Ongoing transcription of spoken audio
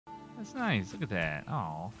That's nice. Look at that.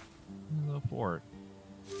 Oh, a little fort.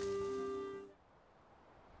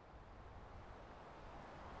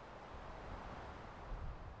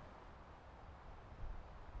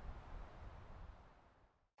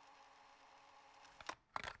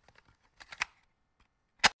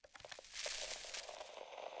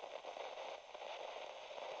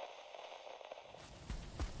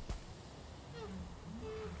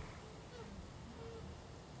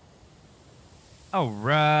 All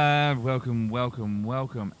right,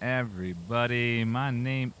 welcome everybody. My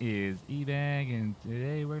name is Ebag, and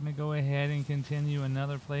today we're gonna go ahead and continue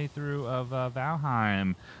another playthrough of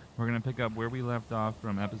Valheim. We're gonna pick up where we left off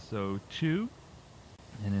from episode 2,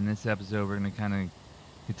 and in this episode we're gonna kind of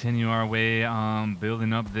continue our way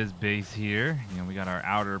building up this base here. You know, we got our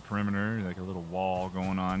outer perimeter, like a little wall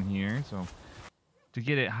going on here, so to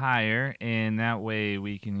get it higher, and that way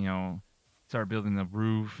we can, you know, start building the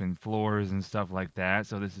roof and floors and stuff like that.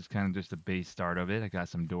 So this is kind of just the base start of it. I got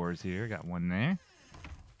some doors here. Got one there.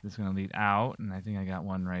 This is going to lead out, and I think I got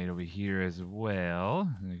one right over here as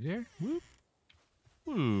well. Right there. Whoop.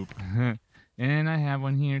 Whoop. And I have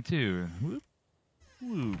one here too. Whoop.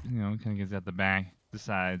 Whoop. You know, kind of gets out the back, the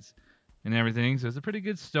sides, and everything. So it's a pretty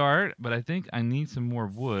good start, but I think I need some more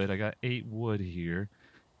wood. I got 8 wood here.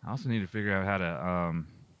 I also need to figure out how to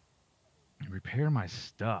repair my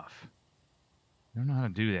stuff. I don't know how to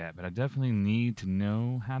do that, but I definitely need to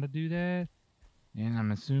know how to do that. And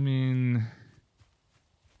I'm assuming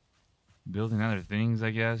building other things, I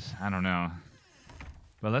guess. I don't know.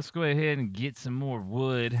 But let's go ahead and get some more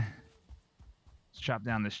wood. Let's chop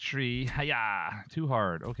down this tree. Hiya! Too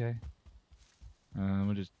hard. Okay.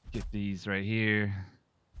 We'll just get these right here.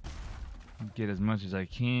 Get as much as I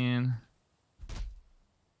can.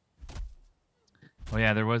 Oh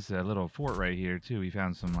yeah, there was a little fort right here too. We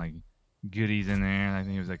found some like goodies in there. I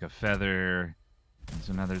think it was like a feather and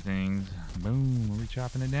some other things. Boom. Are we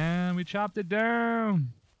chopping it down? We chopped it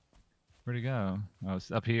down. Where'd it go? Oh,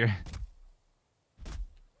 it's up here.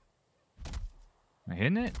 Am I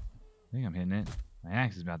hitting it? I think I'm hitting it. My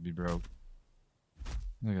axe is about to be broke.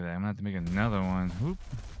 Look at that. I'm going to have to make another one. Whoop.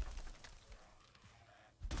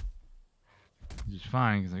 Which is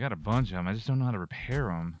fine because I got a bunch of them. I just don't know how to repair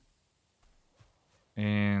them.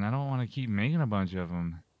 And I don't want to keep making a bunch of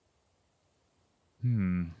them.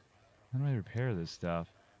 How do I repair this stuff?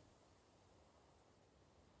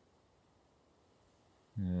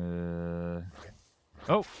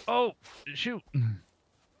 Oh, shoot.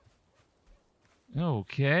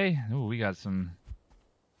 Okay. Oh, we got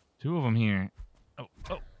 2 of them here.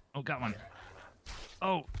 Oh, got one.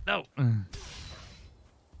 Oh, no.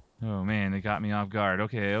 Oh, man, they got me off guard.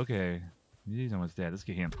 Okay. He's almost dead. Let's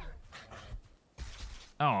get him.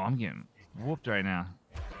 Oh, I'm getting whooped right now.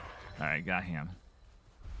 All right, got him.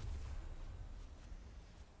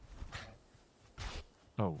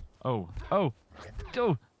 Oh,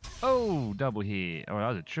 double hit. Oh, that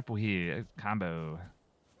was a triple hit. That's a combo.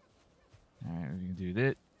 All right, we can do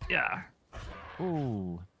this. Yeah.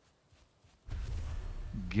 Oh.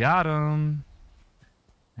 Got him.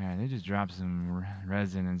 All right, they just dropped some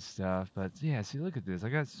resin and stuff. But, yeah, see, look at this. I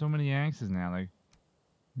got so many axes now. Like,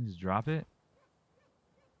 you just drop it.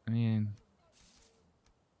 I mean,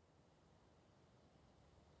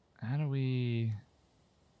 how do we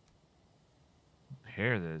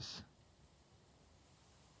repair this?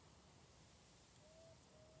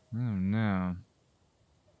 I don't know.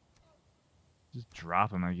 Just drop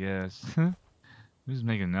them, I guess. We'll just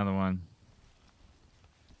make another one.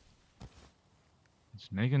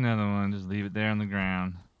 Just make another one. Just leave it there on the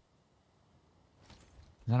ground.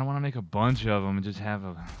 I don't want to make a bunch of them and just have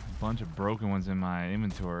a bunch of broken ones in my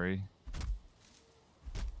inventory.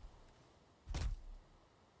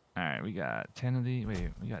 Alright, we got 10 of these. Wait,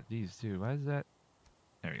 we got these too. Why is that?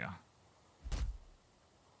 There we go.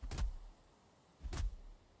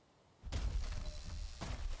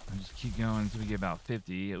 I'll just keep going until we get about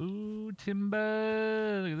 50. Ooh,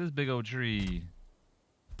 timber! Look at this big old tree.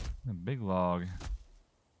 A big log.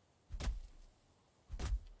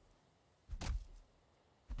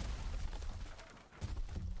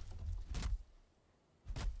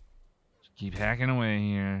 Just keep hacking away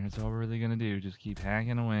here. That's all we're really gonna do. Just keep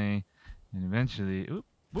hacking away. And eventually, oop,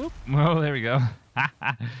 whoop. Oh, there we go.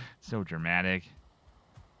 So dramatic.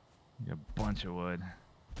 Got a bunch of wood.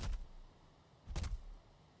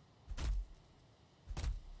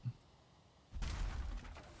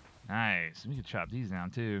 Nice. We could chop these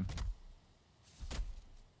down too.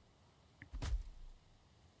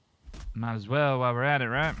 Might as well while we're at it,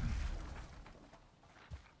 right?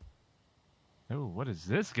 Oh, what is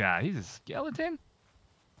this guy? He's a skeleton?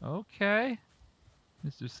 Okay.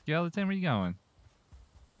 Mr. Skeleton, where you going?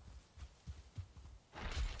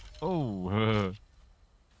 Oh, oh,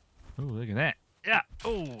 look at that. Yeah.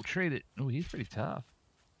 Oh, trade it. Oh, he's pretty tough.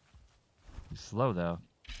 He's slow though.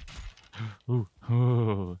 Ooh,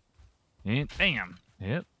 oh, and bam.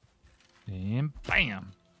 Yep. And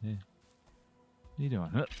bam. Yeah. What are you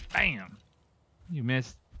doing? Bam. You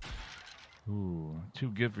missed. Ooh, too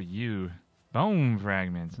good for you. Bone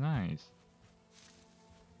fragments. Nice.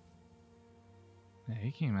 Yeah,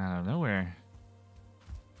 he came out of nowhere.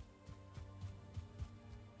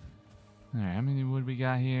 Alright, how many wood we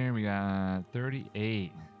got here? We got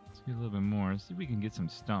 38. Let's get a little bit more. Let's see if we can get some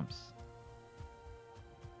stumps.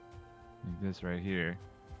 Like this right here.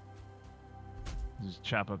 Just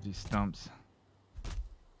chop up these stumps.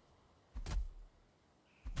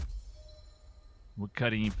 We're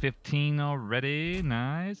cutting 15 already.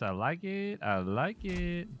 Nice. I like it. I like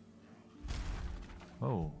it.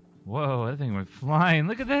 Whoa. Whoa, that thing went flying.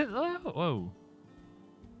 Look at that. Oh, whoa.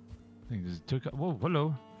 That thing just took up. Whoa,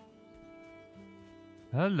 hello.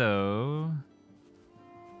 Hello.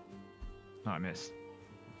 Oh, I missed.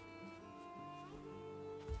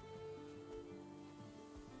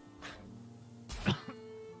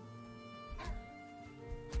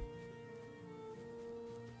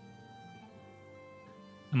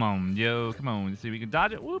 Come on, yo. Come on. Let's see if we can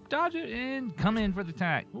dodge it. Whoop, dodge it. And come in for the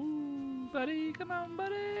attack. Ooh, buddy. Come on,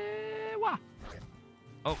 buddy. Wah.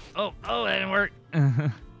 Oh, oh, oh, that didn't work.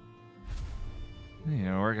 That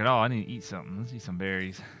didn't work at all. I need to eat something. Let's eat some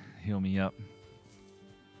berries. Heal me up.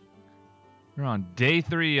 We're on day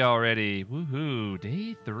 3 already. Woohoo.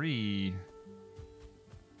 Day 3.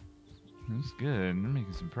 That's good. We're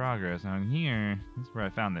making some progress. Now in here, that's where I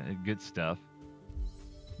found the good stuff.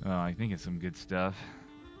 Oh, I think it's some good stuff.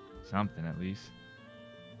 Something at least.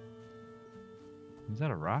 Is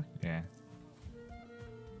that a rock? Yeah.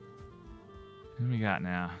 What do we got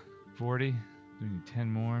now? 40? We need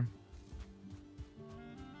 10 more.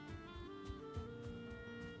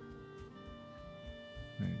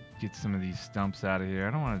 Get some of these stumps out of here.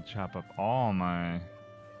 I don't want to chop up all my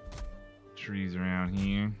trees around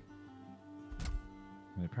here.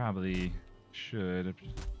 I probably should.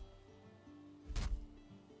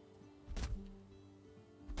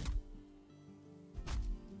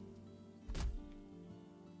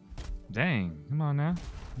 Dang, come on now.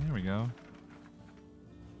 There we go.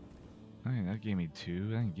 I think that gave me 2.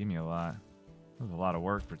 That didn't give me a lot. That was a lot of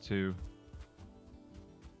work for 2.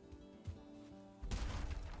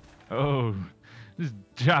 Oh, just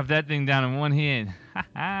drop that thing down in one hit.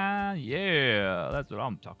 Haha, yeah, that's what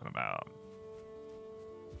I'm talking about.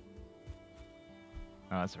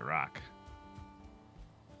 Oh, that's a rock.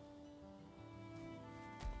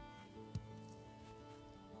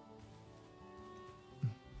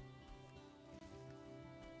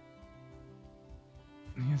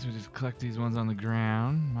 I guess we'll just collect these ones on the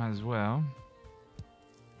ground. Might as well.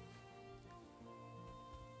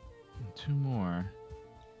 And 2 more.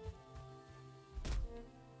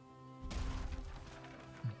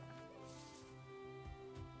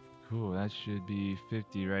 Cool, that should be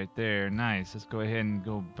 50 right there. Nice. Let's go ahead and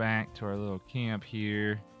go back to our little camp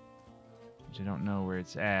here, which I don't know where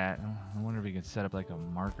it's at. I wonder if we can set up like a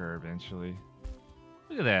marker eventually.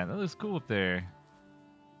 Look at that. That looks cool up there.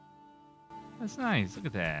 That's nice. Look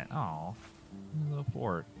at that. Oh, a little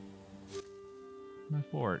fort. My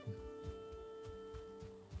fort.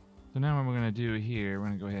 So now what we're going to do here, we're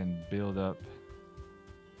going to go ahead and build up.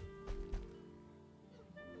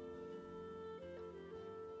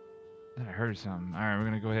 I heard something. Alright, we're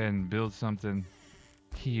going to go ahead and build something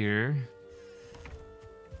here.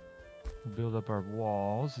 We'll build up our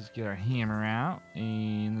walls. Let's get our hammer out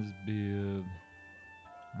and let's build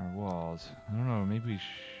our walls. I don't know, maybe we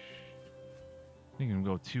I think I'm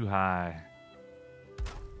going to go too high.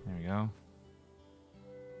 There we go.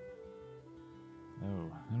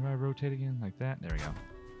 Oh, how do I rotate again? Like that? There we go.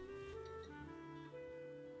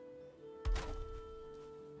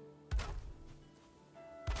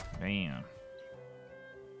 Bam.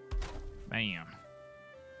 Bam.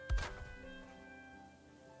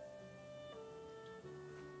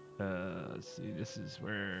 Let's see, this is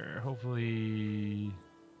where hopefully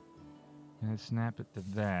can I snap it to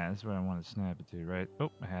that? That's what I want to snap it to, right?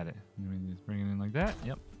 Oh, I had it. Let me just bring it in like that.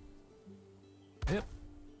 Yep. Yep.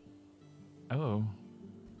 Uh-oh.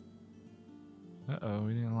 Uh-oh,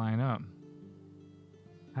 we didn't line up.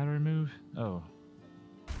 How do I move? Oh.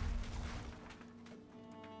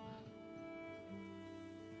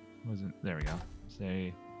 Wasn't there we go.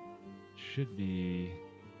 Say should be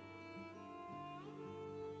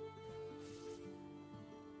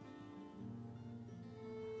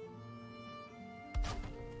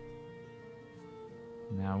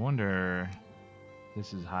now I wonder if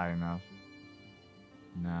this is high enough.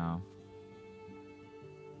 No.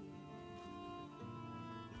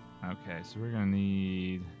 Okay, so we're gonna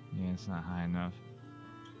need... Yeah, it's not high enough.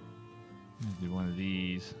 I'm gonna do one of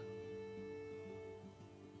these.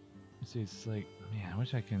 See, it's like... Man, I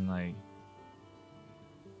wish I can, like...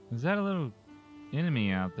 Is that a little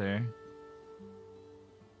enemy out there?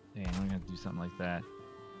 Dang, we're gonna do something like that.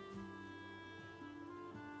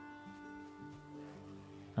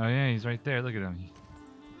 Oh yeah, he's right there. Look at him.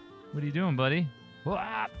 What are you doing, buddy?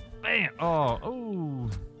 Wah, bam! Oh, oh!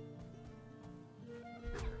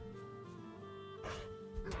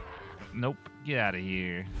 Nope. Get out of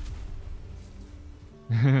here.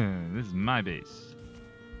 This is my base.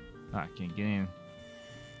 Oh, I can't get in.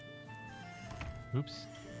 Oops.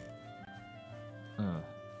 Ugh.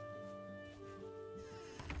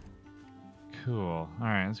 Cool.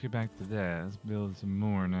 Alright, let's get back to that. Let's build some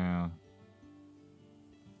more now.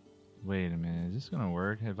 Wait a minute. Is this gonna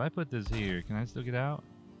work? If I put this here, can I still get out?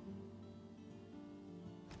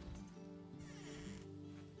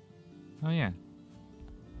 Oh, yeah.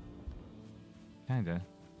 Kinda.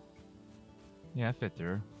 Yeah, I fit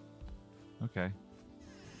through. Okay.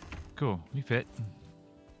 Cool. We fit.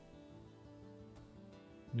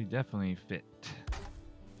 We definitely fit.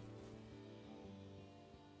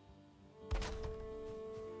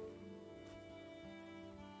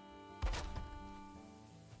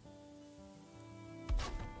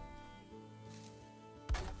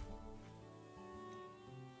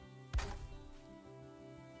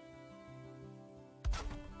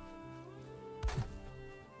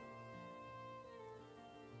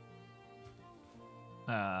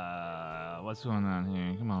 What's going on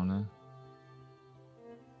here? Come on now.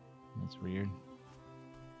 That's weird.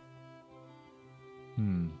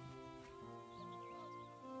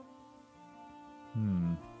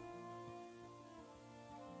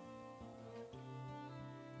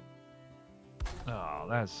 Oh,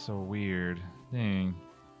 that's so weird. Dang.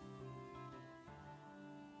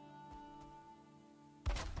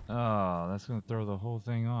 Oh, that's gonna throw the whole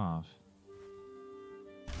thing off.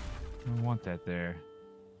 I don't want that there.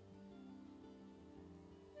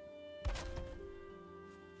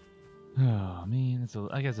 Oh man,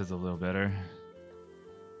 I guess it's a little better.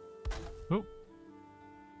 Oh,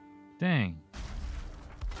 dang.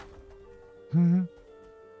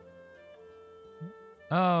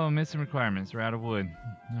 Oh, missing requirements. We're out of wood.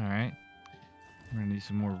 All right, we're gonna need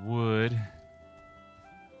some more wood.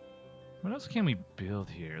 What else can we build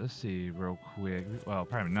here? Let's see real quick. Well,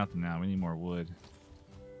 probably nothing now. We need more wood.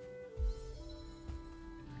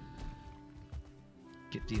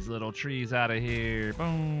 Get these little trees out of here.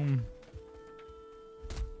 Boom.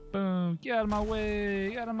 Boom. Get out of my way.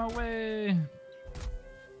 Get out of my way.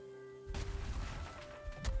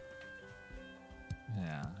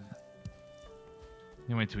 Yeah.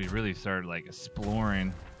 Can't wait till we really start like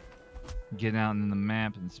exploring. Getting out in the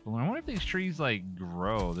map and exploring. I wonder if these trees like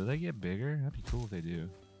grow. Do they get bigger? That'd be cool if they do.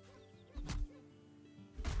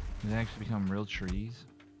 Do they actually become real trees?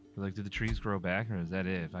 Or, like, do the trees grow back, or is that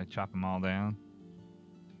it? If I chop them all down?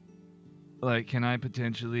 Like, can I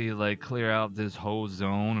potentially, like, clear out this whole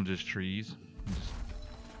zone of just trees? And just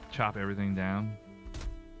chop everything down?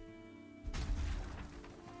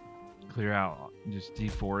 Clear out, just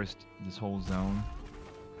deforest this whole zone?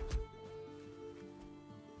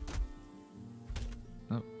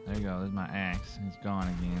 Oh, there you go. There's my axe. It's gone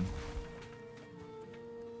again.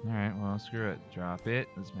 Alright, well, screw it. Drop it.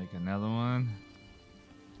 Let's make another one.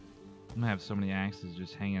 I'm gonna have so many axes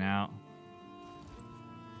just hanging out.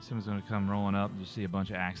 Someone's gonna come rolling up and just see a bunch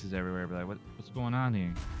of axes everywhere. Be like, what's going on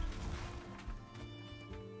here?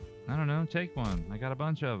 I don't know. Take one. I got a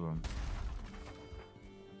bunch of them.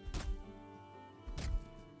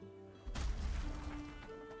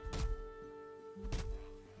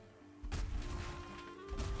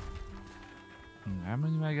 How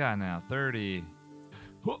many do I got now? 30.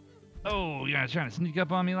 Oh, you're not trying to sneak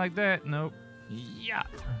up on me like that? Nope. Yeah.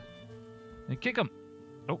 And kick him.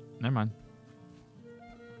 Oh, never mind.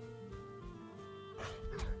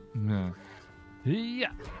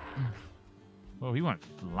 Yeah. Oh, he went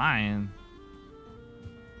flying.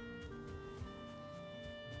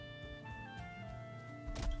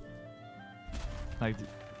 Like,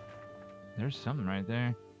 there's something right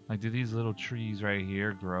there. Like, do these little trees right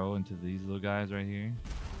here grow into these little guys right here?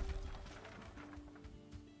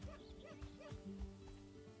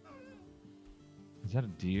 Is that a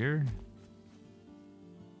deer?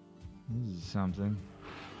 This is something.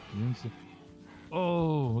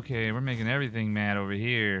 Oh, okay, we're making everything mad over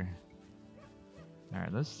here.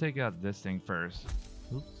 Alright, let's take out this thing first.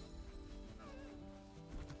 Oops.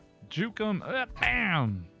 Juke him!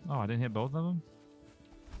 Bam! Oh, I didn't hit both of them?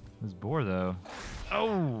 This boar, though.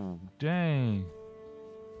 Oh, dang.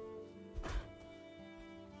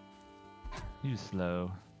 He was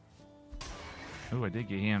slow. Oh, I did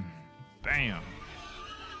get him. Bam.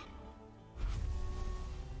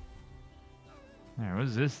 Alright, what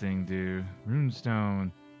does this thing do?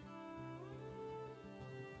 Runestone.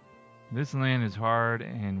 This land is hard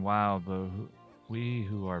and wild, but we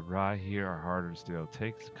who are brought here are harder still.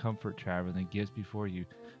 Take comfort traveling the gifts before you,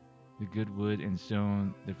 the good wood and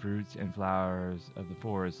stone, the fruits and flowers of the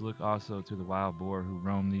forest. Look also to the wild boar who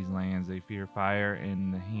roam these lands. They fear fire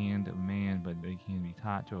in the hand of man, but they can be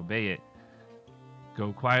taught to obey it.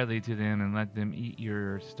 Go quietly to them and let them eat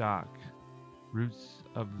your stock. Roots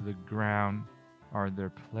of the ground are their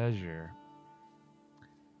pleasure.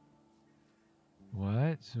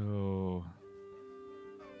 What? So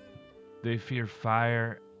they fear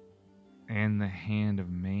fire and the hand of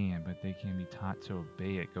man, but they can be taught to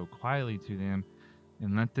obey it. Go quietly to them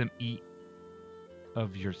and let them eat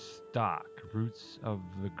of your stock. Roots of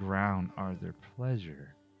the ground are their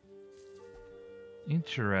pleasure.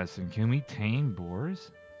 Interesting. Can we tame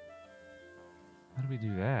boars? How do we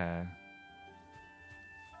do that?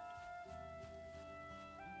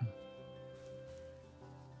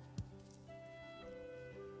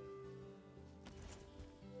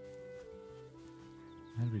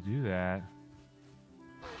 How do we do that?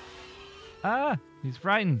 Ah! He's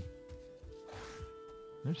frightened.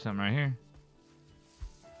 There's something right here.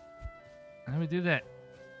 How do we do that?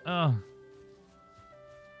 Oh.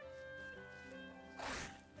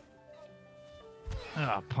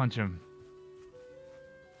 Oh, punch him.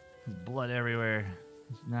 There's blood everywhere.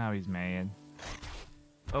 Now he's mad.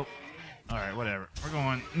 Oh. Alright, whatever. We're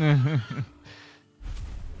going. I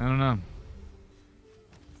don't know.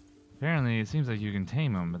 Apparently, it seems like you can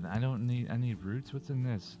tame them, but I need roots. What's in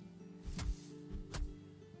this?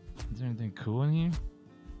 Is there anything cool in here?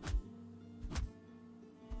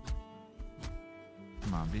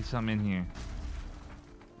 Come on, be something in here.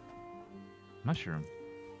 Mushroom.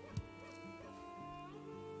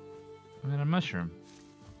 I got a mushroom.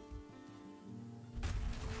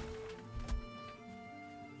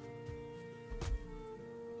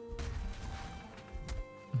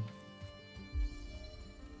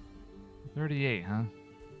 $38, huh?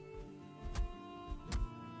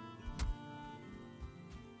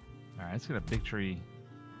 Alright, let's get a big tree.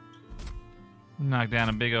 Knock down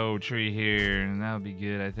a big old tree here, and that would be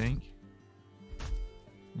good, I think.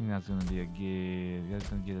 I think that's gonna be a good. That's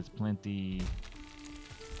gonna get us plenty.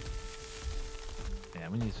 Yeah,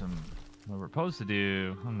 we need some. What we're supposed to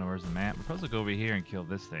do, I don't know where's the map. We're supposed to go over here and kill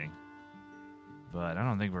this thing. But I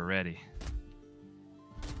don't think we're ready.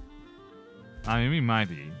 I mean, we might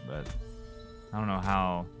be, but I don't know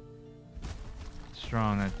how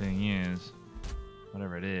strong that thing is.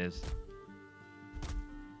 Whatever it is.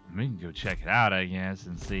 We can go check it out, I guess,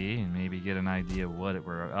 and see, and maybe get an idea of what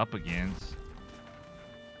we're up against.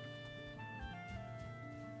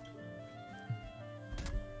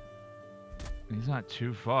 He's not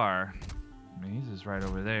too far. I mean, he's just right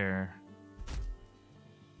over there.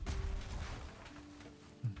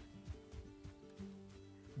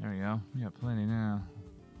 There we go. We got plenty now.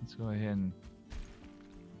 Let's go ahead and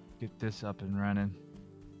get this up and running.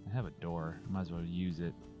 I have a door. Might as well use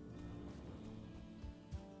it.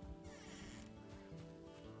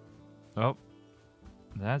 Oh,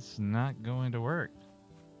 that's not going to work.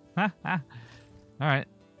 Alright,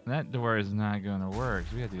 that door is not going to work,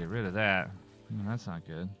 so we have to get rid of that. That's not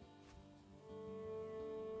good.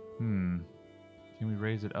 Can we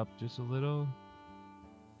raise it up just a little?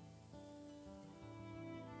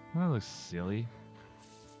 That looks silly.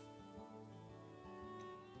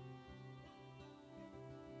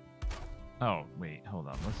 Oh, wait, hold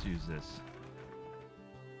on. Let's use this.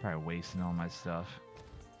 Probably wasting all my stuff.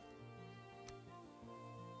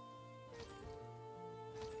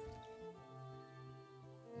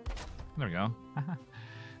 There we go.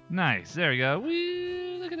 Nice. There we go.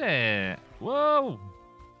 Woo, look at that. Whoa.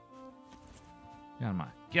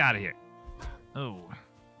 Get out of here. Oh.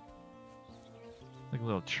 Like a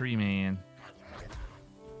little tree man.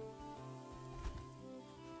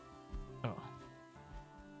 Oh.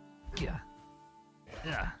 Yeah.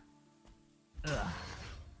 Yeah.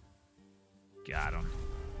 Got him.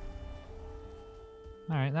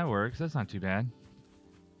 Alright, that works. That's not too bad.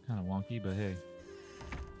 Kind of wonky, but hey.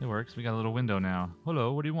 It works. We got a little window now.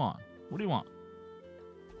 Hello, what do you want? What do you want?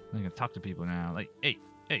 I can talk to people now. Like, hey.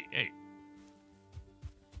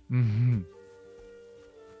 Kind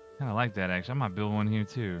of like that, actually. I might build one here,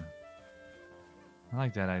 too. I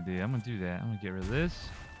like that idea. I'm going to do that. I'm going to get rid of this.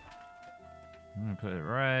 I'm going to put it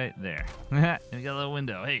right there. And we got a little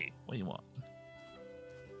window. Hey, what do you want?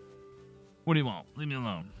 What do you want? Leave me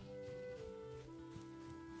alone.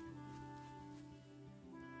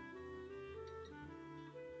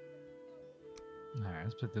 Alright,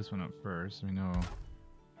 let's put this one up first so we know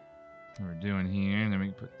what we're doing here. And then we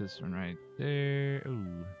can put this one right there.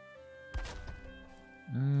 Ooh.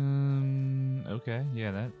 Okay,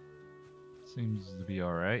 yeah, that seems to be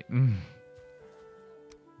alright.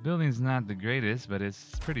 Building's not the greatest, but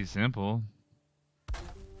it's pretty simple.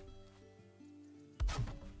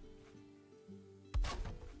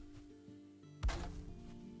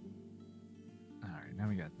 Alright, now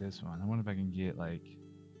we got this one. I wonder if I can get, like...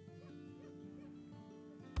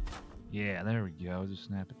 Yeah, there we go. Just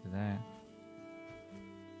snap it to that.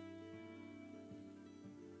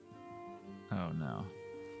 Oh, no.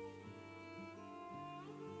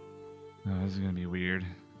 Oh, this is gonna be weird.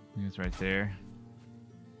 I think it's right there.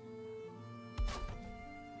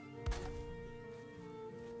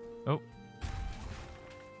 Oh.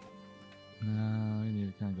 No, we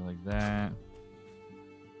need to kind of go like that.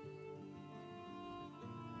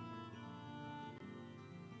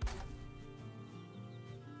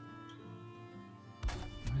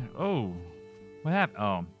 Oh, what happened?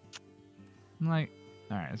 Oh, I'm like,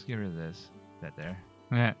 all right, let's get rid of this. That there.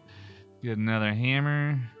 Get another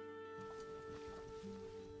hammer.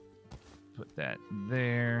 Put that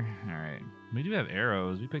there. All right. We do have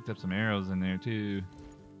arrows. We picked up some arrows in there too,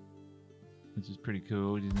 which is pretty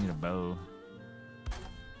cool. We just need a bow.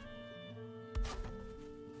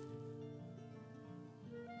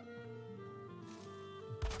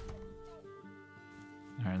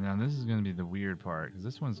 Alright, now this is going to be the weird part, because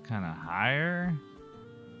this one's kind of higher.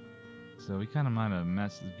 So we kind of might have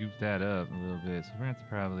goofed that up a little bit. So we're going to have to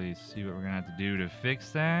probably see what we're going to have to do to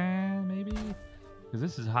fix that, maybe? Because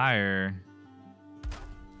this is higher.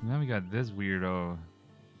 And then we got this weird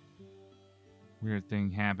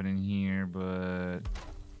thing happening here, but...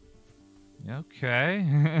 Okay.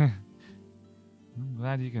 I'm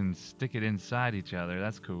glad you can stick it inside each other.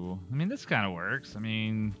 That's cool. I mean, this kind of works. I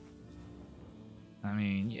mean,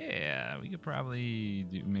 yeah, we could probably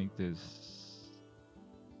make this.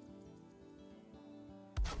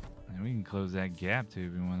 And we can close that gap too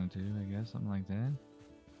if we wanted to, I guess, something like that.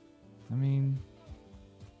 I mean,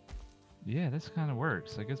 yeah, this kind of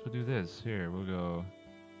works. I guess we'll do this. Here, we'll go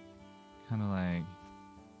kind of like,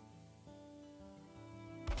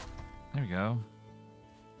 there we go.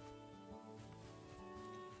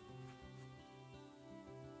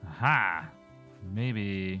 Aha!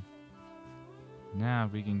 Maybe now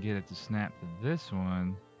if we can get it to snap to this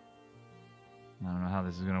one. I don't know how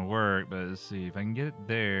this is gonna work, but let's see. If I can get it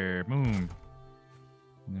there, boom.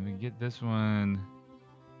 And then we get this one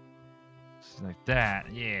just like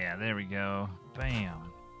that. Yeah, there we go.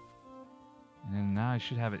 Bam. And then now I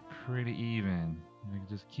should have it pretty even. I can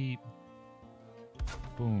just keep,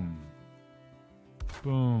 boom.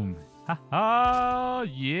 Boom. Ha ha!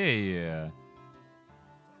 Yeah!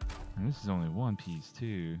 And this is only one piece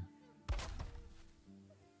too.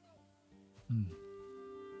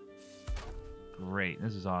 Great,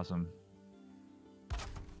 this is awesome.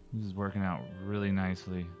 This is working out really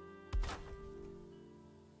nicely.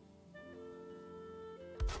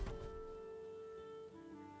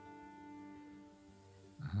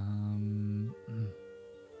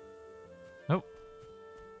 Oh.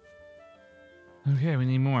 Okay, we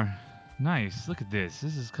need more. Nice, look at this.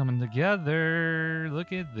 This is coming together.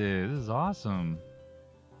 Look at this. This is awesome.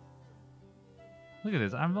 Look at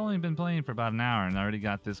this. I've only been playing for about an hour and I already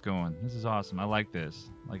got this going. This is awesome. I like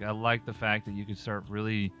this. Like, I like the fact that you can start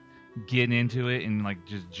really getting into it and like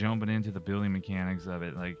just jumping into the building mechanics of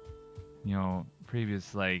it. Like, you know,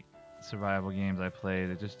 previous like survival games I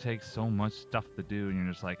played, it just takes so much stuff to do and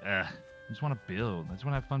you're just like, I just want to build. I just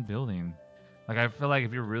want to have fun building. Like, I feel like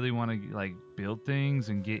if you really want to like build things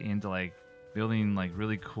and get into like building like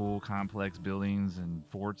really cool complex buildings and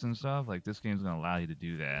forts and stuff, like this game's gonna allow you to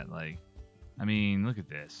do that. Like, I mean, look at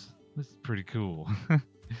this. This is pretty cool.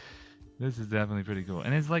 This is definitely pretty cool.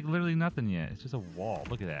 And it's like literally nothing yet. It's just a wall.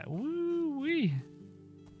 Look at that. Woo-wee.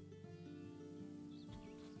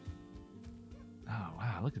 Oh,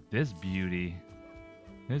 wow. Look at this beauty.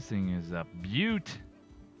 This thing is a beaut.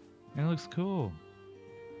 And it looks cool.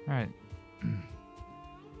 All right.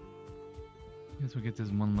 Guess we'll get this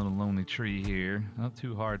one little lonely tree here. Not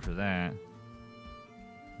too hard for that.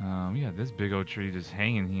 We got this big old tree just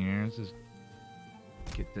hanging here. Let's just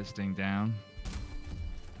get this thing down.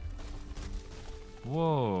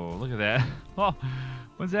 Whoa, look at that. Oh,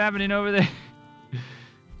 what's happening over there? It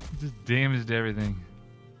just damaged everything.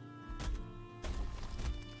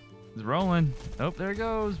 It's rolling. Oh, there it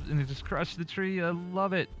goes. And it just crushed the tree. I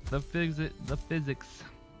love it. The physics.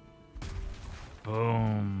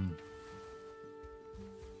 Boom.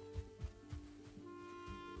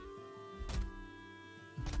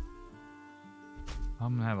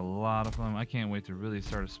 I'm gonna have a lot of fun. I can't wait to really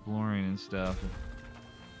start exploring and stuff.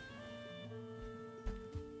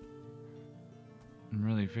 I'm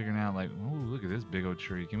really figuring out, like, oh, look at this big old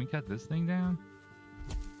tree. Can we cut this thing down?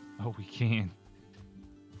 Oh, we can.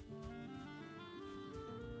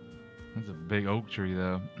 That's a big oak tree,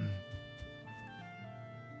 though.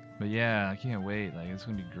 But yeah, I can't wait. Like, it's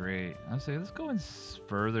gonna be great. I say, let's go in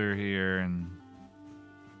further here and.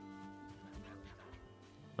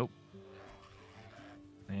 Oh.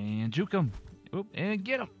 And juke him. Oop, and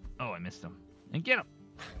get him. Oh, I missed him. And get him.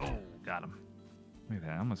 Oh, got him. Look at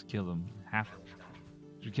that. I almost killed him. Half.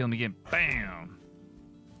 Should kill him again. Bam.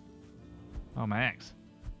 Oh, my axe.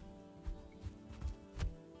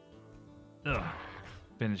 Ugh.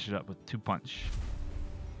 Finish it up with 2 punch.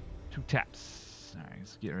 2 taps. Alright,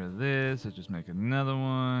 let's get rid of this. Let's just make another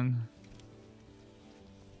one.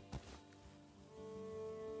 I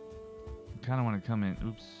kind of want to come in.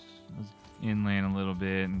 Oops. Let's inland a little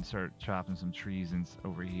bit and start chopping some trees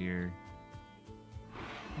over here.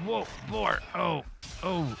 Whoa, boar! Oh,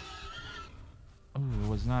 oh, oh! I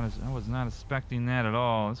was not expecting that at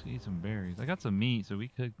all. Let's eat some berries. I got some meat, so we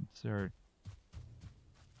could start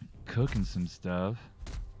cooking some stuff.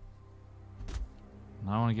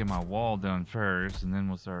 I want to get my wall done first, and then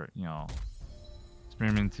we'll start, you know,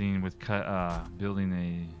 experimenting with building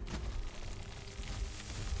a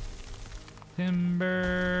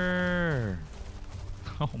timber.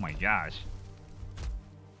 Oh my gosh,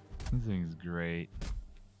 this thing is great.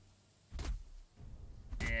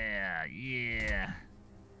 Yeah, yeah.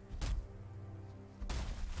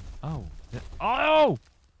 Oh, oh,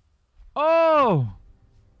 oh,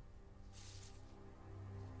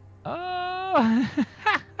 oh.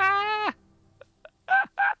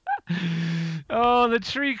 Oh, the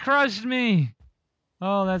tree crushed me.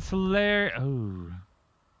 Oh, that's hilarious. Oh.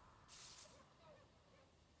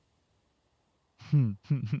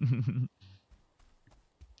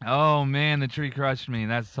 Oh man, the tree crushed me.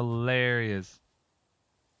 That's hilarious.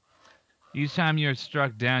 Each time you're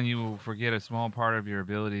struck down, you will forget a small part of your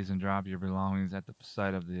abilities and drop your belongings at the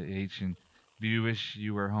site of the action. If you wish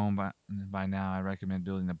you were home by now, I recommend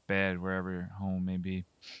building a bed wherever your home may be.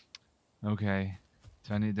 Okay,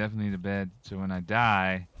 so I definitely need a bed. So when I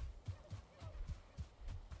die,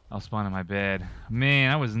 I'll spawn in my bed.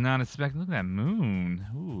 Man, I was not expecting. Look at that moon.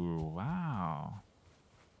 Ooh, wow.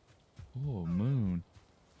 Oh, moon.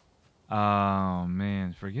 Oh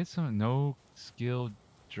man, forget some. No skill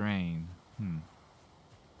drain.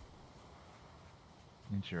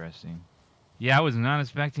 Interesting. Yeah, I was not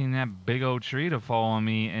expecting that big old tree to fall on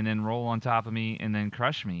me and then roll on top of me and then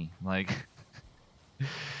crush me. Like,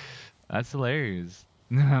 that's hilarious.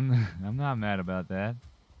 I'm not mad about that.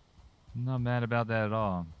 I'm not mad about that at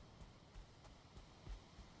all.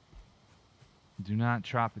 Do not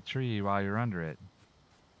chop a tree while you're under it.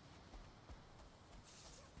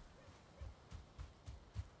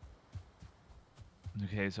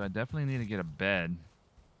 Okay, so I definitely need to get a bed.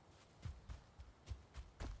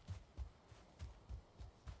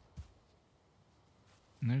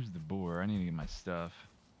 And there's the boar. I need to get my stuff.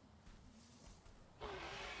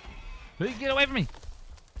 Hey, get away from me!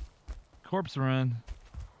 Corpse run.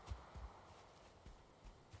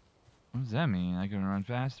 What does that mean? I can run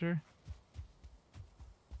faster?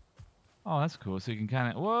 Oh, that's cool. So you can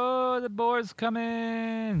kind of... Whoa, the boar's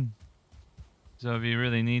coming! So if you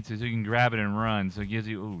really need to, so you can grab it and run. So it gives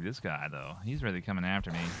you... Ooh, this guy, though. He's really coming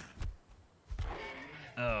after me.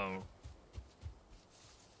 Oh.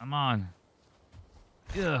 Come on.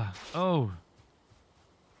 Ugh. Oh.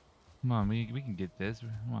 Come on, we can get this.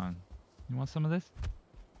 Come on. You want some of this?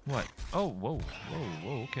 What? Oh, whoa. Whoa,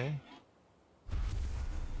 whoa, okay.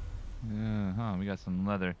 Huh, we got some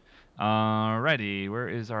leather. Alrighty, where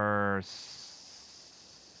is our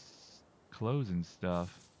clothes and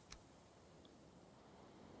stuff?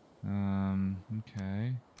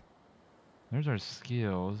 Okay. There's our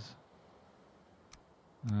skills.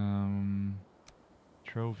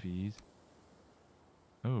 Trophies.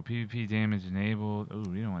 Oh, PvP damage enabled. Oh,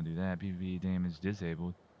 we don't want to do that. PvP damage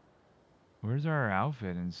disabled. Where's our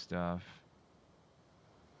outfit and stuff?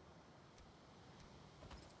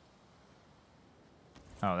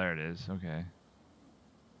 Oh, there it is. Okay.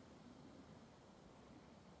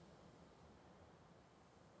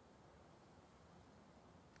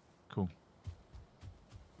 Cool.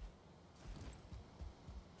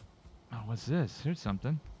 Oh, what's this? Here's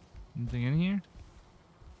something. Anything in here?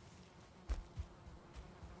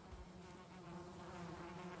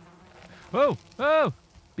 Whoa! Whoa!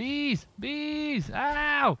 Bees! Bees!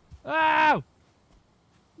 Ow! Ow!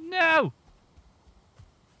 No!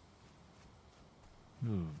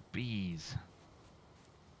 Ooh, bees.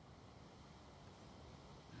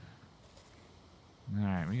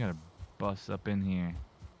 Alright, we gotta bust up in here.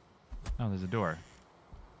 Oh, there's a door.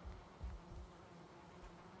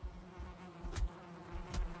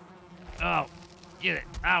 Oh, get it.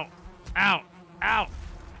 Ow. Ow. Ow.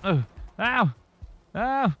 Oh. Ow.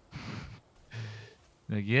 Ow.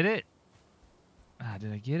 Did I get it? Ah,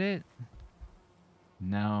 did I get it?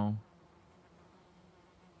 No.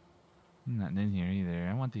 I'm not in here either.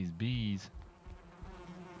 I want these bees.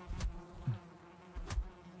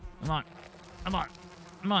 Come on. Come on.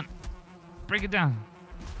 Come on. Break it down.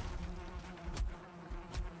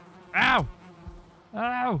 Ow.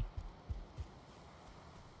 Ow.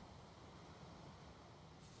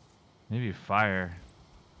 Maybe fire.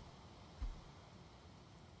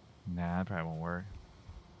 Nah, that probably won't work.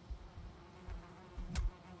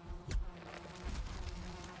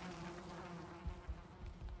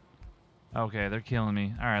 Okay, they're killing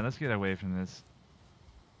me. Alright, let's get away from this.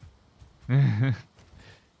 Alright,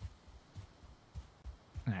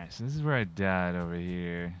 so this is where I died over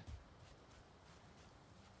here.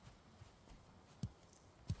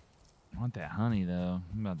 I want that honey, though.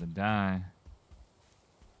 I'm about to die.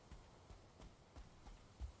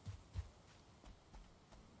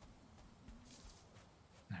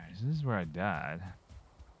 Alright, so this is where I died.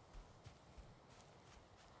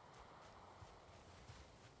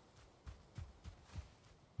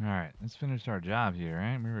 Alright, let's finish our job here,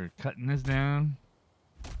 right? We were cutting this down.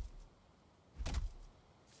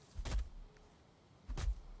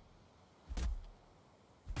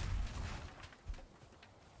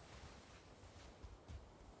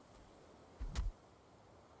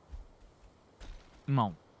 Come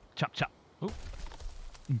on. Chop, chop. Oop.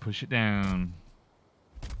 And push it down.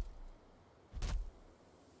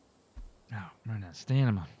 Oh, I'm running out of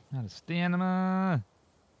stamina. Out of stamina.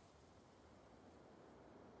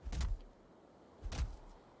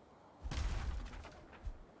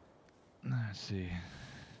 Let's see.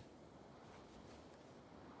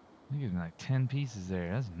 I'm getting like 10 pieces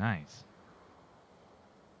there. That's nice.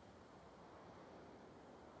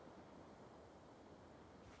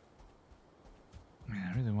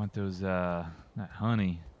 Man, I really want those, that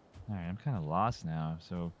honey. Alright, I'm kind of lost now,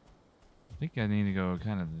 so I think I need to go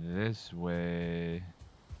kind of this way.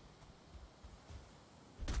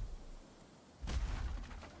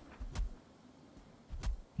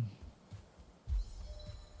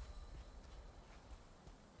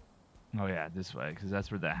 Oh yeah, this way, because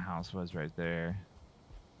that's where the house was right there.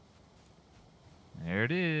 There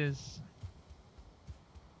it is.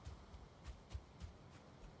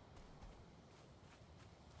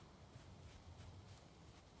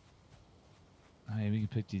 Oh, yeah, we can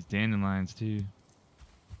pick these dandelions too.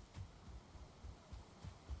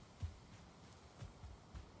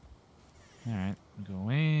 Alright, go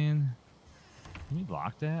in. Can we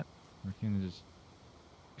block that? Or can we just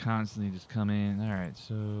constantly just come in? Alright,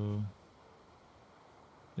 so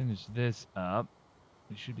finish this up.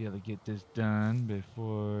 We should be able to get this done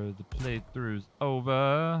before the playthrough's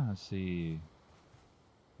over. Let's see.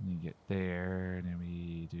 We get there, and then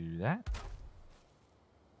we do that.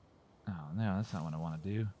 Oh no, that's not what I want to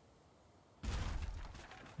do.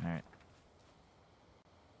 Alright.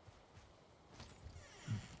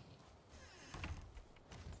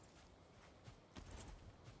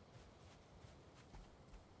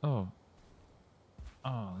 Oh.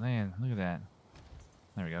 Oh man, look at that.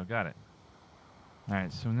 There we go, got it.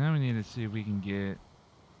 Alright, so now we need to see if we can get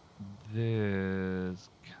this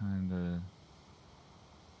kinda.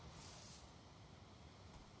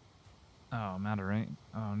 Oh, I'm out of range.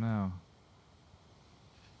 Oh no.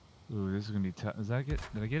 Ooh, this is gonna be tough. Did I get it?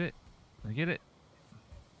 Did I get it?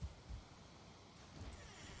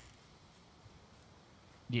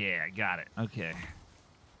 Yeah, I got it. Okay.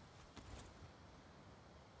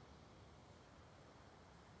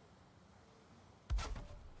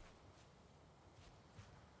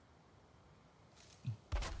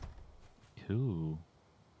 Cool.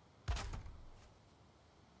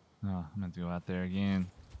 Oh, I'm gonna have to go out there again.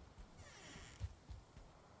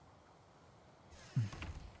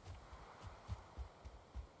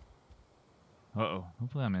 Uh-oh.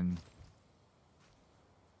 Hopefully I'm in...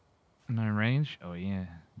 Am I in range? Oh yeah,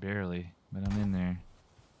 barely. But I'm in there.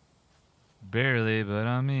 Barely, but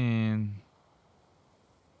I'm in.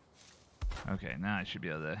 Okay, now I should be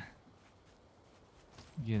able to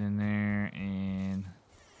get in there and...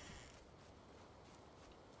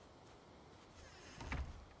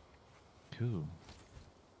 Cool.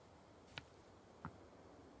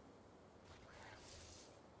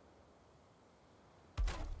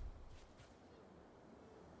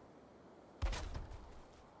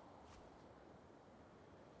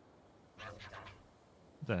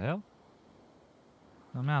 What the hell?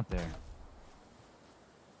 I'm out there.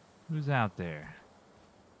 Who's out there?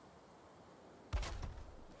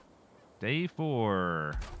 Day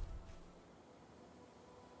 4.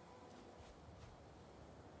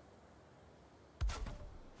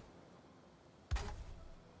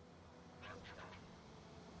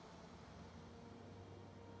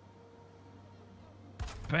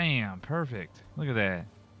 Bam! Perfect. Look at that.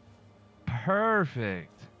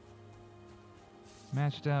 Perfect.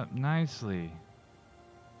 Matched up nicely.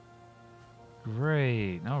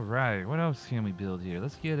 Great. All right. What else can we build here?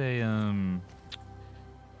 Let's get a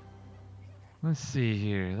Let's see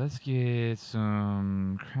here. Let's get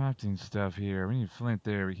some crafting stuff here. We need flint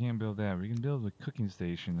there. We can't build that. We can build a cooking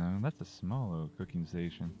station though. That's a small little cooking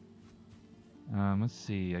station. Let's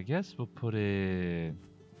see. I guess we'll put it.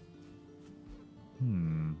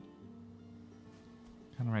 Kind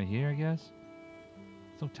of right here, I guess.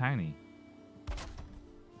 So tiny.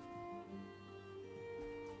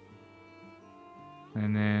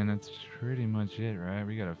 And then that's pretty much it, right?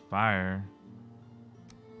 We got a fire.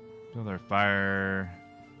 Build our fire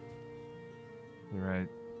right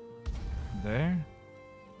there.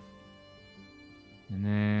 And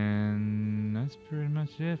then that's pretty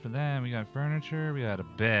much it for that. We got furniture. We got a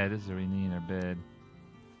bed. This is what we need, our bed.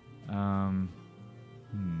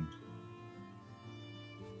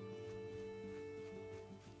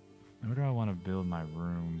 Where do I want to build my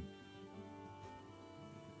room?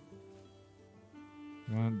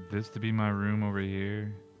 I want this to be my room over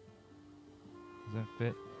here. Does that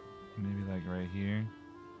fit? Maybe like right here.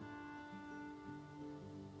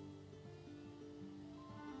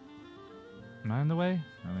 Am I in the way?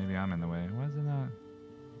 Oh, maybe I'm in the way. Why is it not?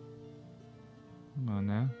 Come on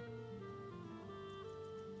now.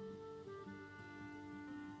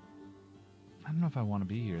 I don't know if I want to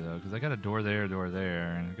be here though, because I got a door there,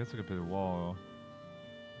 and I guess I could put a wall.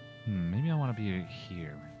 Maybe I want to be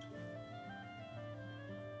here.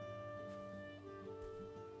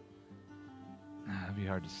 It'd be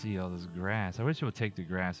hard to see all this grass. I wish it would take the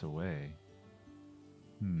grass away.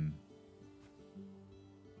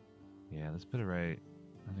 Yeah, let's put it right.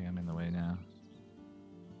 I think I'm in the way now.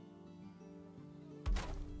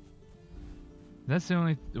 That's the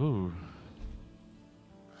only... Ooh.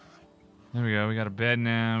 There we go. We got a bed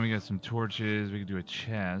now. We got some torches. We can do a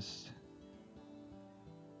chest.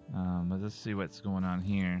 But let's see what's going on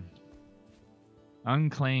here.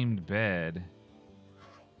 Unclaimed bed.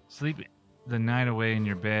 Sleep the night away in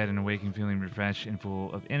your bed and awaken feeling refreshed and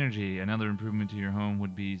full of energy. Another improvement to your home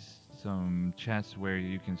would be some chests where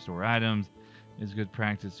you can store items. It's good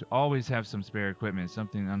practice to always have some spare equipment.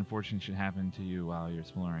 Something unfortunate should happen to you while you're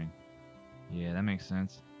exploring. Yeah, that makes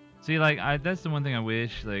sense. See, like, that's the one thing I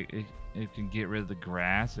wish, like, it can get rid of the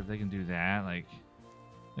grass. If they can do that, like,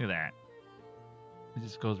 look at that. It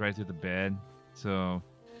just goes right through the bed. So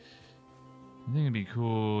I think it'd be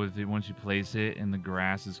cool if once you place it and the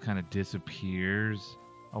grass just kind of disappears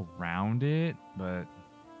around it, but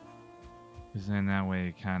because then that way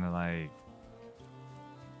it kind of like,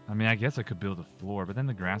 I mean, I guess I could build a floor, but then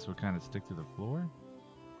the grass would kind of stick to the floor.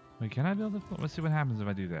 Wait, can I build a floor? Let's see what happens if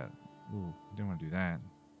I do that. Ooh, I didn't want to do that.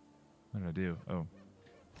 What did I do? Oh.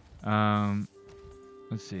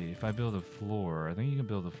 Let's see. If I build a floor, I think you can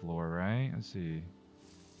build a floor, right? Let's see.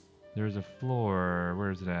 There's a floor.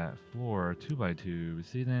 Where is it at? Floor 2x2.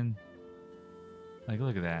 See then? Like,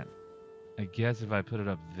 look at that. I guess if I put it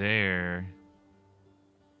up there.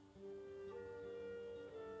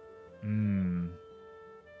 I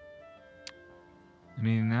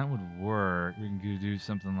mean, that would work. We can do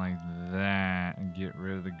something like that and get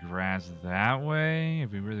rid of the grass that way.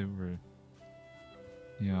 If we really were.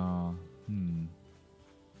 Yeah.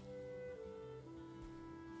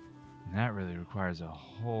 That really requires a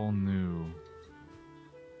whole new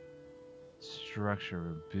structure of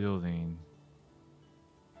a building.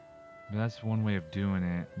 But that's one way of doing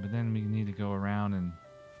it. But then we need to go around and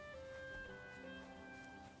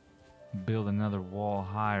build another wall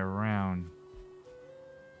high around.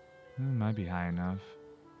 It might be high enough.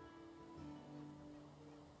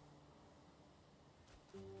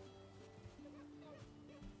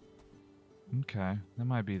 Okay, that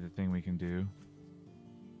might be the thing we can do.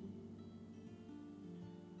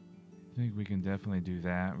 I think we can definitely do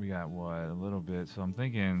that. We got what, a little bit. So I'm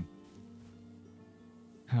thinking,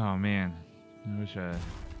 oh man, I wish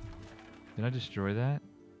did I destroy that?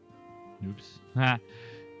 Oops. Ha.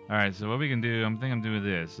 All right. So what we can do, I'm doing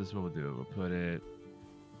this. This is what we'll do. We'll put it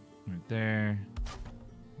right there,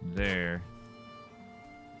 there.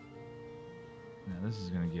 Now this is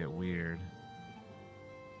gonna get weird.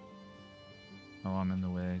 Oh, I'm in the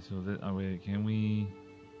way. So oh wait, can we?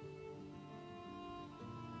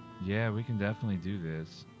 Yeah, we can definitely do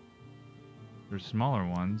this. There's smaller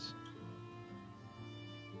ones.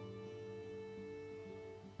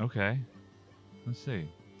 Okay. Let's see.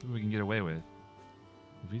 See what we can get away with.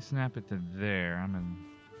 If we snap it to there, I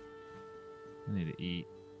need to eat.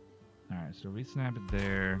 Alright, so we snap it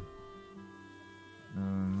there.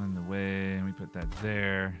 In the way, and we put that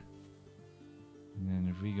there. And then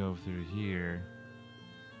if we go through here,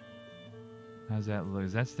 how's that look?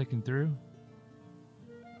 Is that sticking through?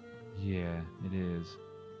 Yeah, it is.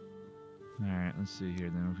 Alright, let's see here.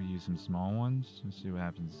 Then if we use some small ones, let's see what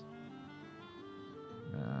happens.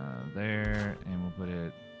 There, and we'll put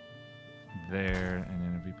it there, and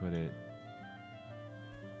then if we put it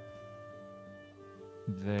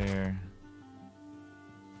there.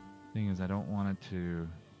 Thing is, I don't want it to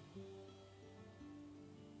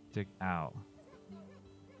stick out.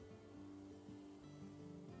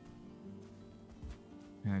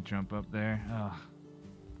 Can I jump up there? Oh.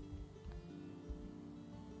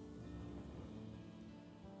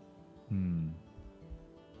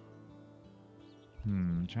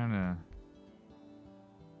 I'm trying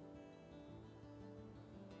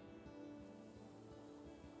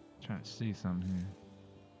to see something here.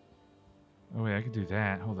 Oh wait, I could do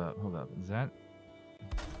that. Hold up. Is that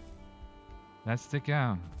stick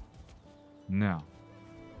out? No.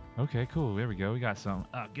 Okay, cool. There we go. We got something.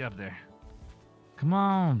 Oh, get up there. Come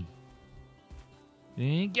on. There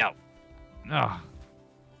you go. Oh,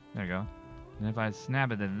 there you go. And if I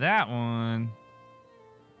snap it to that one,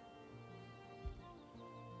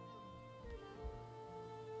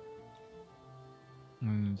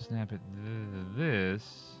 and snap it to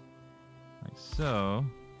this, like so.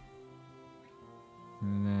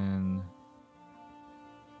 And then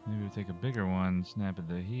maybe we take a bigger one, snap it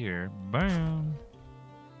to here. Bam!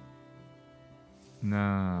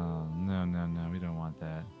 No, we don't want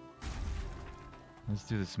that. Let's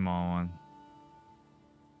do the small one.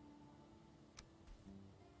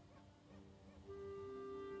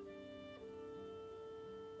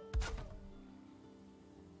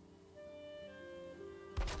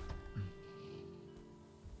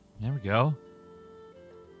 There we go.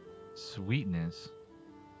 Sweetness.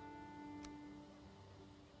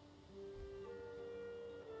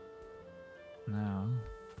 Now,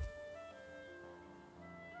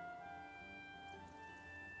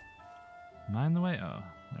 am I in the way? Oh,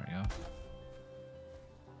 there we go.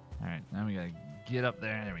 Alright, now we gotta get up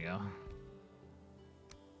there. There we go.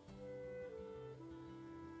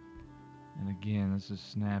 And again, let's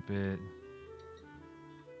just snap it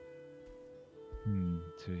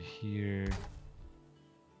to here,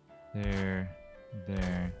 there,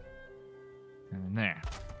 and then there.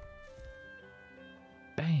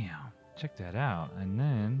 Bam! Check that out. And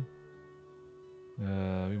then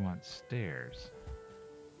we want stairs.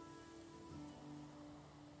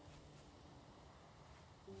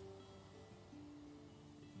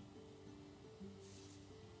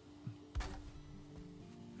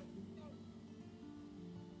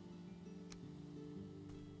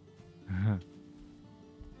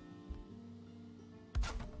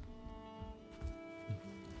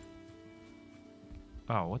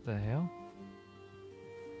 Oh, what the hell?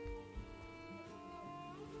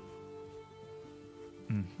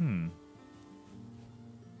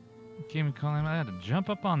 Can't even call him. I had to jump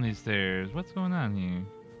up on these stairs. What's going on here?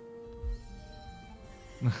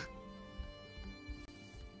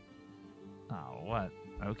 Oh, what?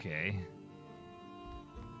 Okay.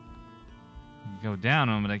 I can go down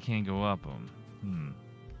them, but I can't go up them.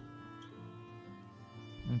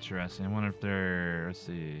 Interesting. I wonder if they're. Let's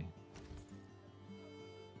see.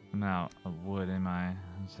 I'm out of wood, am I?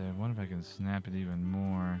 Let's see. I wonder if I can snap it even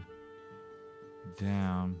more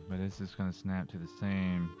down, but it's just gonna snap to the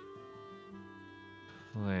same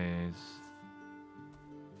place.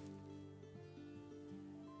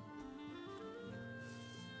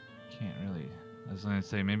 Can't really. I was gonna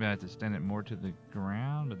say maybe I have to stand it more to the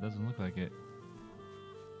ground, but it doesn't look like it.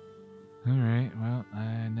 Alright, well,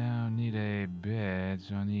 I now need a bed,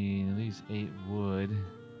 so I need at least 8 wood.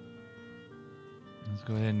 Let's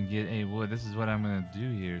go ahead and get 8 wood. This is what I'm gonna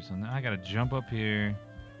do here. So now I gotta jump up here.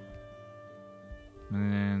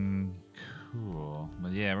 And then, cool.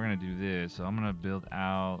 But yeah, we're gonna do this. So I'm gonna build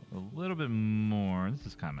out a little bit more. This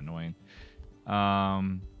is kind of annoying.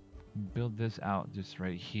 Build this out just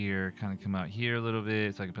right here. Kind of come out here a little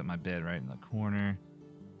bit so I can put my bed right in the corner.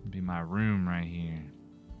 It'll be my room right here.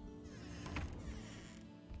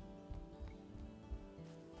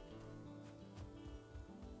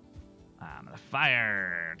 I'm gonna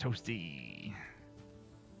fire toasty.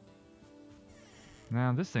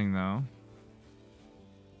 Now this thing though.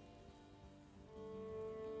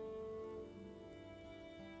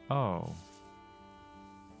 Oh.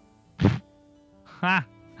 Ha!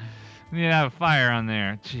 You have a fire on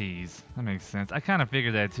there. Jeez, that makes sense. I kind of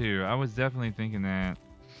figured that too. I was definitely thinking that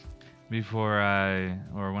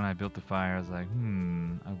or when I built the fire. I was like,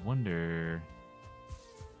 I wonder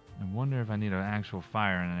if I need an actual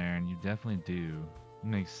fire in there, and you definitely do. It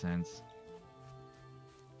makes sense.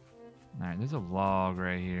 Alright, there's a log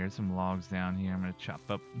right here. Some logs down here I'm going to chop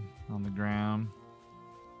up on the ground.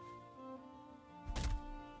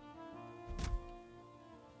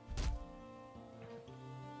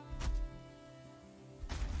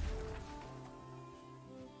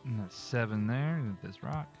 And that's 7 there with this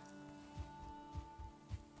rock.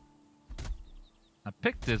 I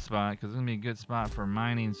picked this spot because it's going to be a good spot for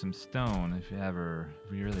mining some stone if you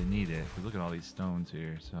really need it. Because look at all these stones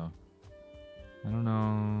here, so I don't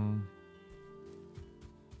know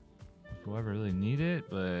if we'll ever really need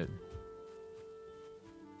it, but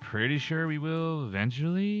pretty sure we will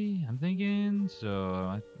eventually, I'm thinking.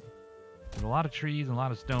 So there's a lot of trees and a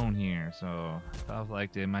lot of stone here, so I felt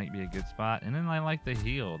like it might be a good spot. And then I like the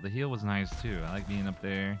hill. The hill was nice too. I like being up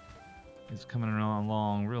there. It's coming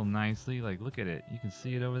along real nicely. Like, look at it. You can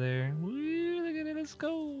see it over there. Woo, look at it. Let's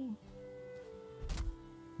go.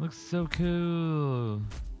 Looks so cool.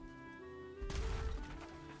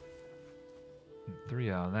 3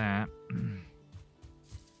 out of that.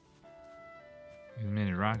 As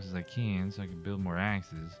many rocks as I can so I can build more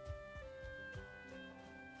axes.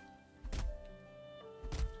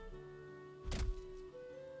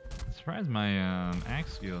 I'm surprised my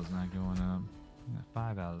axe skill is not going up. I got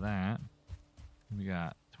 5 out of that. We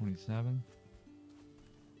got 27.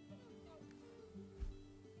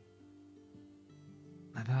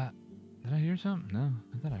 Did I hear something? No,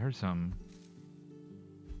 I thought I heard something.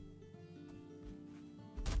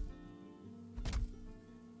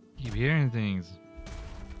 Keep hearing things.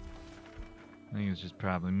 I think it's just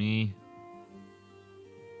probably me.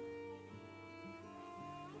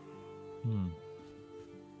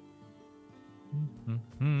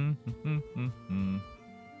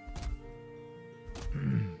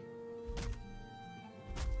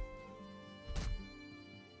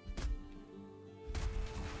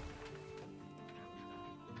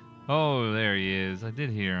 Oh, there he is. I did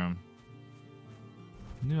hear him.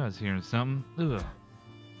 I knew I was hearing something. Ugh.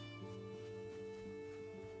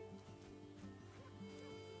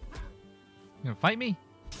 You gonna fight me?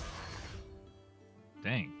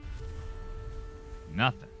 Dang.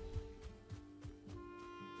 Nothing.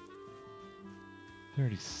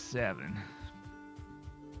 37.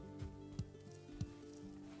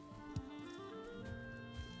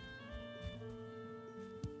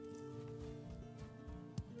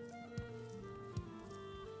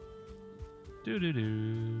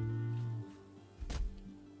 Doo-doo-doo.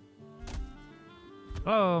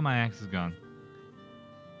 Oh, my axe is gone.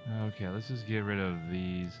 Okay, let's just get rid of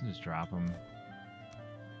these. Just drop them.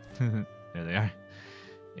 There they are.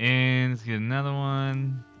 And let's get another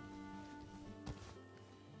one.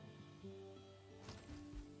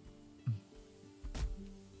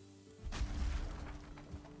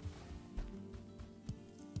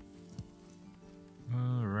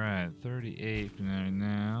 Alright, 38 for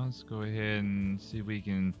now. Let's go ahead and see if we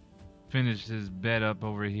can finish this bed up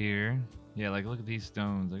over here. Yeah, like look at these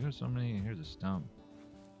stones. Like there's so many. Here's a stump.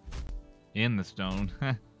 In the stone.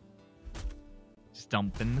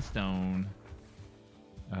 Stump in the stone.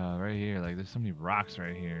 Right here, like there's so many rocks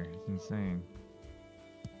right here. It's insane.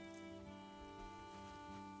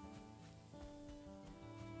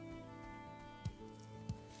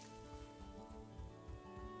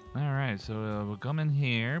 Alright, so we'll come in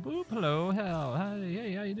here. Boop, hello, hell,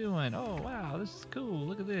 hey, how you doing? Oh, wow, this is cool.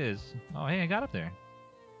 Look at this. Oh, hey, I got up there.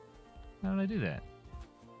 How did I do that?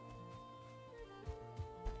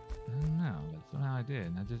 I don't know, but somehow I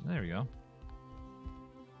did. There we go.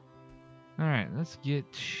 Alright, let's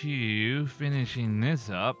get to finishing this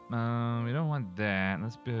up. We don't want that.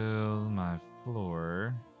 Let's build my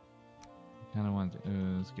floor. Kind of want to,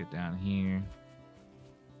 let's get down here.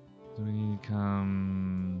 So we need to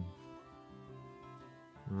come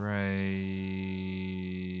right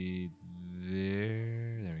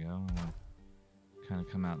there. There we go. Kind of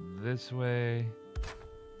come out this way.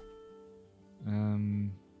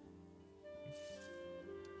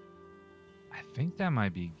 I think that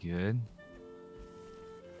might be good.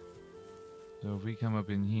 So if we come up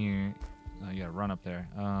in here, I gotta run up there.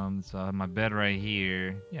 So I have my bed right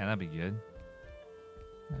here. Yeah, that'd be good.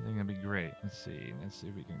 I think that'd be great. Let's see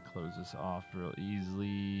if we can close this off real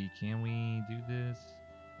easily. Can we do this?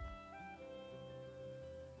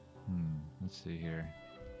 Let's see here.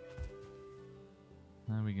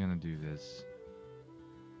 How are we gonna do this?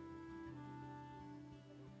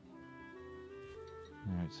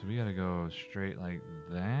 Alright, so we gotta go straight like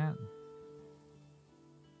that.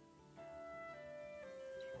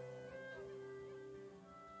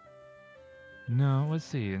 No, let's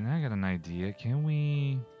see. And I got an idea. Can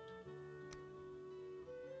we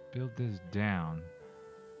build this down?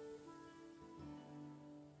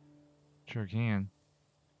 Sure can.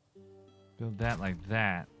 Build that like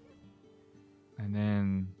that. And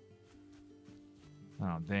then...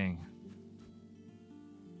 Oh, dang.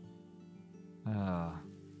 Oh,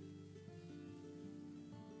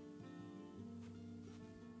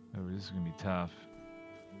 this is gonna be tough.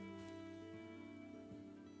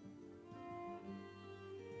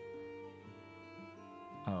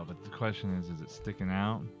 Oh, but the question is it sticking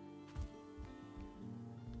out?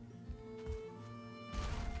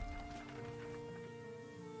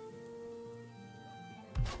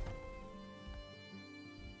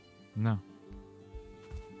 No.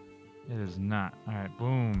 It is not. Alright,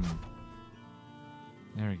 boom.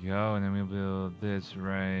 There we go, and then we'll build this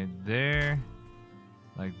right there.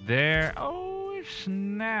 Like there. Oh,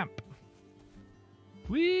 snap.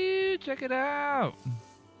 Woo, check it out.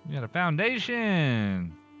 We got a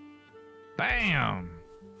foundation. Bam.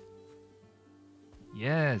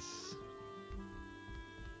 Yes.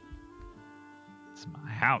 It's my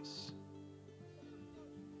house.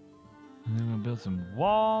 And then we'll build some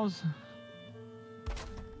walls.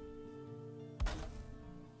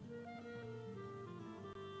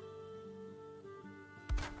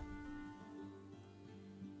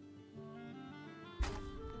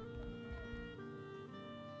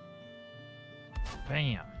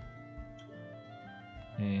 Bam.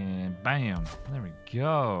 And bam. There we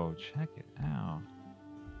go. Check it out.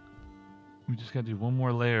 We just gotta do one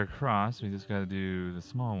more layer across. We just gotta do the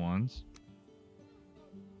small ones.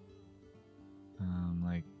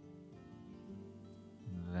 Like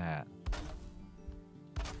that.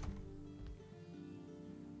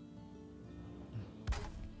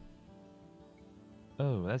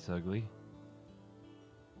 Oh, that's ugly.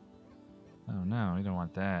 Oh no, we don't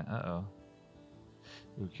want that. Uh-oh.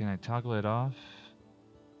 Ooh, can I toggle it off?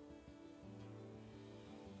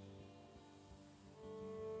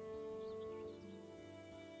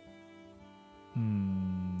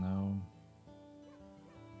 No.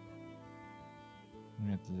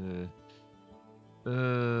 We have to...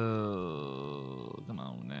 Oh, come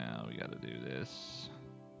on now. We gotta do this.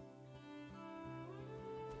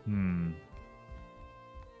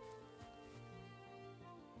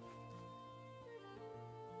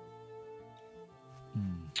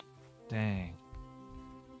 Dang.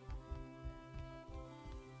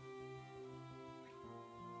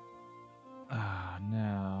 Ah,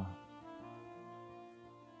 no.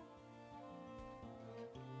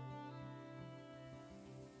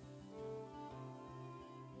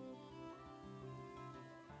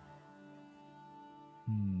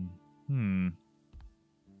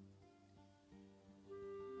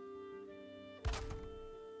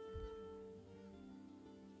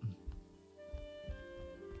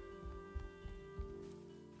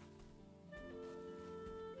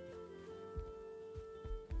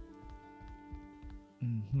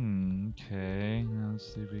 Okay, now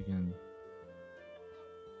let's see if we can...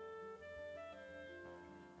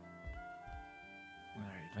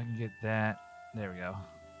 Alright, if I can get that... There we go.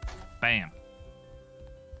 Bam!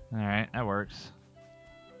 Alright, that works.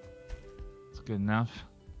 It's good enough.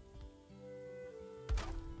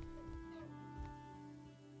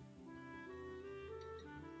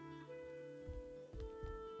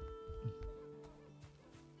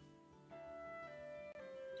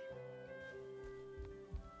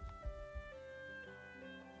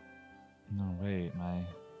 No, wait, my...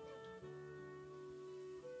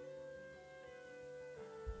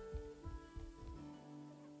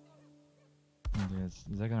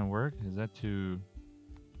 Is that gonna work? Is that too...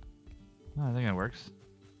 No, I think it works.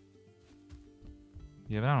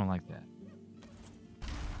 Yeah, but I don't like that.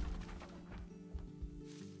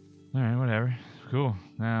 Alright, whatever. Cool.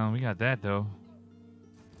 Now, we got that, though.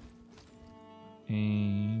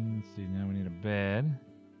 And, let's see, now we need a bed.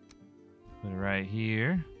 Put it right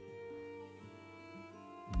here.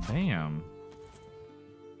 Bam.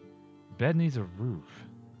 Bed needs a roof.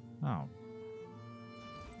 Oh.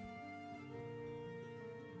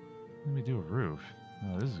 Let me do a roof.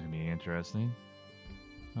 Oh, this is gonna be interesting.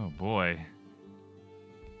 Oh boy.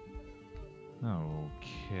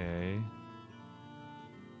 Okay.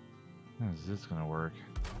 How is this gonna work?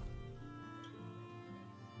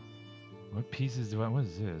 What pieces do I... What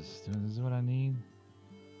is this? Is this what I need?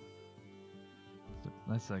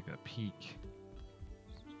 That's like a peak.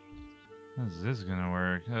 How's this gonna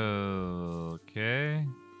work? Okay.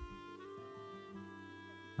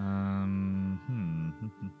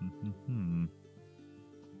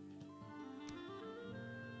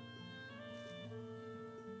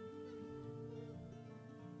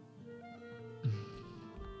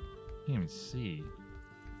 can't even see.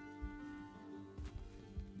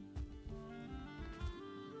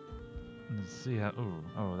 Let's see how.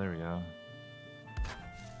 Oh, there we go.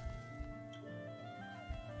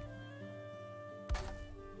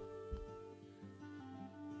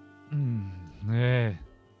 Does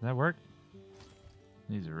that work?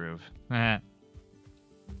 Needs a roof.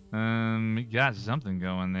 We got something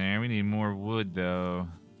going there. We need more wood though.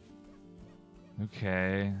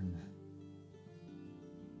 Okay.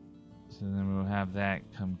 So then we'll have that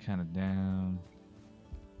come kind of down.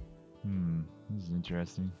 This is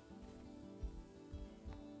interesting.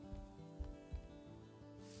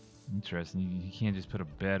 Interesting. You can't just put a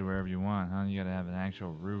bed wherever you want, huh? You gotta have an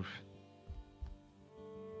actual roof.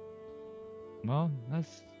 Well, so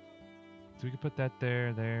we can put that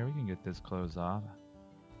there. We can get this closed off.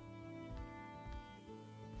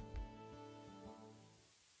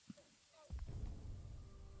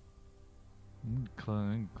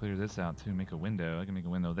 Clear this out too. Make a window. I can make a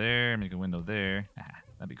window there. Make a window there.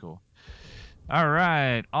 That'd be cool. All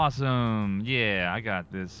right, awesome. Yeah, I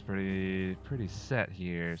got this pretty set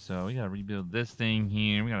here. So we gotta rebuild this thing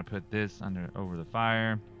here. We gotta put this over the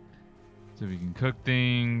fire, so we can cook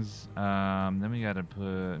things. Then we gotta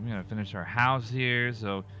finish our house here.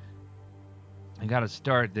 So I gotta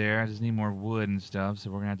start there. I just need more wood and stuff.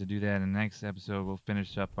 So we're gonna have to do that in the next episode. We'll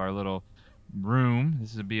finish up our little room.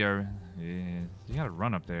 This would be our. Yeah, you gotta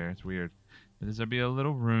run up there. It's weird. But this will be a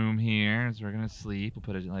little room here. So we're gonna sleep. We'll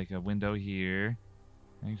put it like a window here.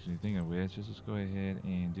 Actually, thinking of which, let's just go ahead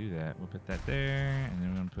and do that. We'll put that there, and then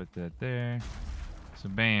we're gonna put that there. So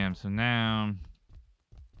bam. So now,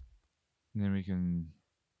 then we can.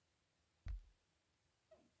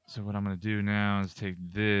 So what I'm gonna do now is take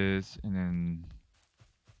this, and then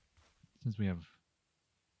since we have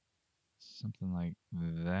something like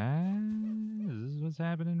that, is this what's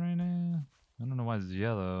happening right now? I don't know why it's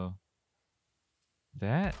yellow.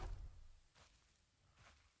 That?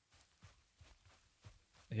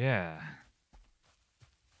 Yeah.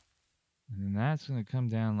 And then that's gonna come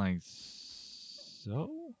down like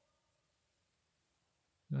so?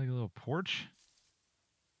 Like a little porch?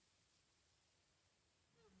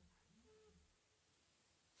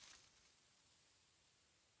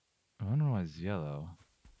 I don't know why it's yellow.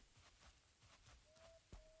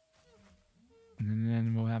 And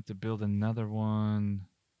then we'll have to build another one.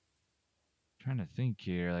 I'm trying to think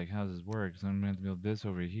here, like how does this work? So I'm gonna have to build this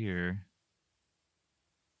over here.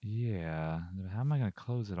 Yeah. How am I gonna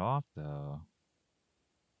close it off though?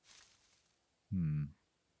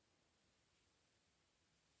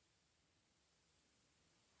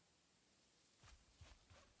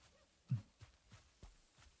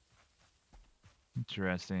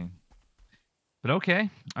 Interesting. But okay.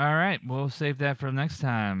 All right. We'll save that for next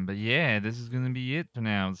time. But yeah, this is going to be it for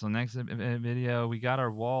now. So next video, we got our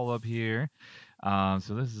wall up here.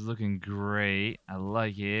 So this is looking great. I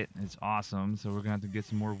like it. It's awesome. So we're going to have to get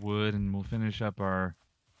some more wood, and we'll finish up our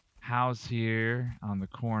house here on the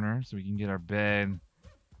corner so we can get our bed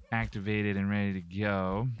activated and ready to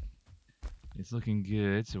go. It's looking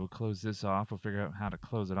good. So we'll close this off. We'll figure out how to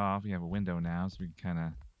close it off. We have a window now, so we can kind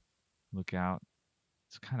of look out.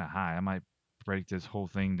 It's kind of high. I might break this whole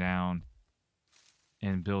thing down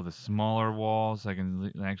and build a smaller wall so I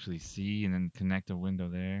can actually see, and then connect a window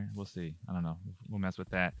there. We'll see. I don't know. We'll mess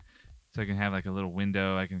with that. So I can have like a little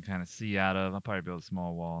window I can kind of see out of. I'll probably build a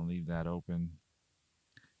small wall and leave that open.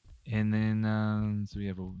 And then, so we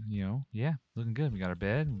have yeah, looking good. We got our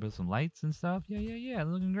bed. We built some lights and stuff. Yeah,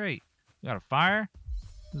 looking great. We got a fire.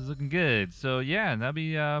 This is looking good. So yeah, that'll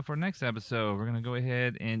be for next episode. We're gonna go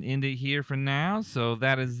ahead and end it here for now. So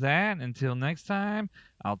that is that. Until next time,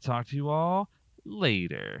 I'll talk to you all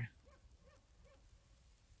later.